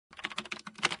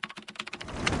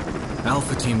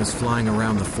Alpha Team is flying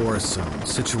around the forest zone,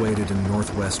 situated in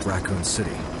northwest Raccoon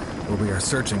City, where we are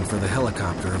searching for the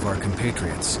helicopter of our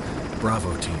compatriots,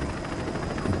 Bravo Team,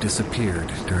 who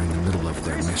disappeared during the middle of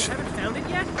their mission. Haven't found it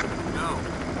yet? No,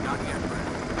 not yet,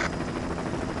 Brad.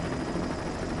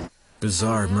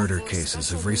 Bizarre murder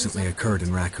cases have recently occurred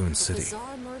in Raccoon City.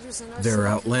 There are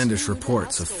outlandish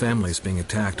reports of families being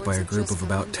attacked by a group of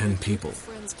about 10 people.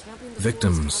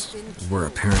 Victims were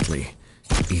apparently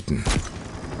eaten.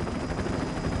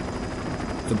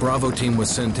 The Bravo Team was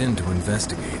sent in to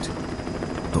investigate,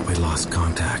 but we lost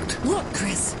contact. Look,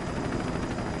 Chris!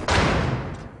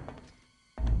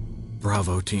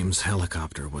 Bravo Team's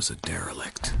helicopter was a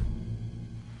derelict.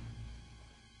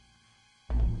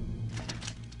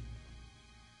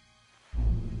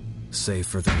 Save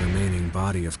for the remaining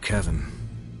body of Kevin.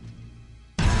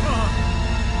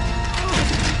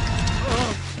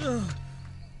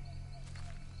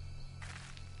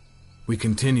 We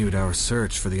continued our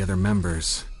search for the other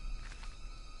members,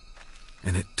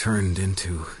 and it turned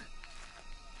into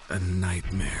a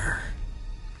nightmare.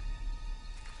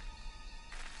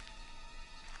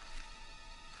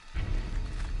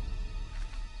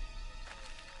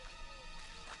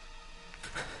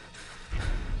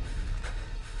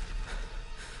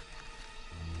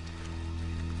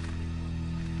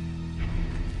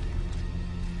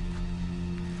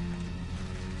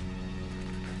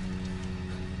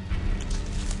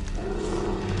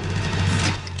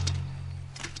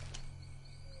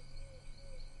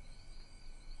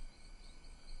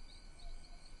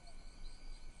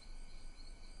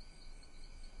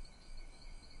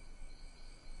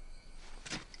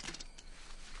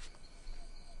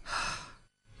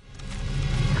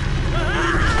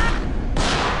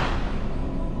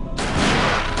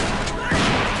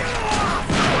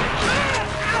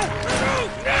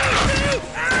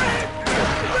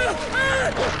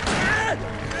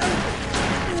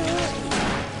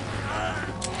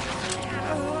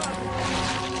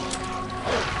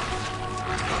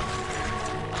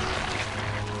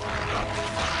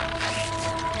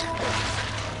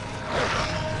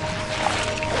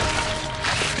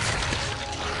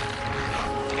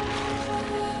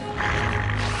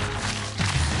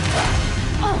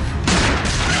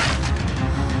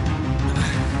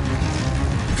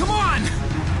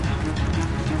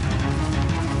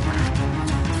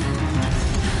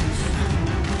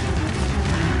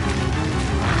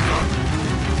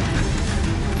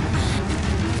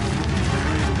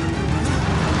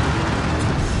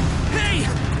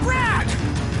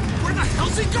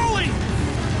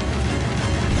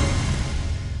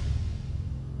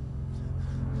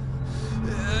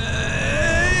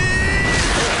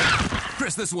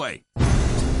 This way.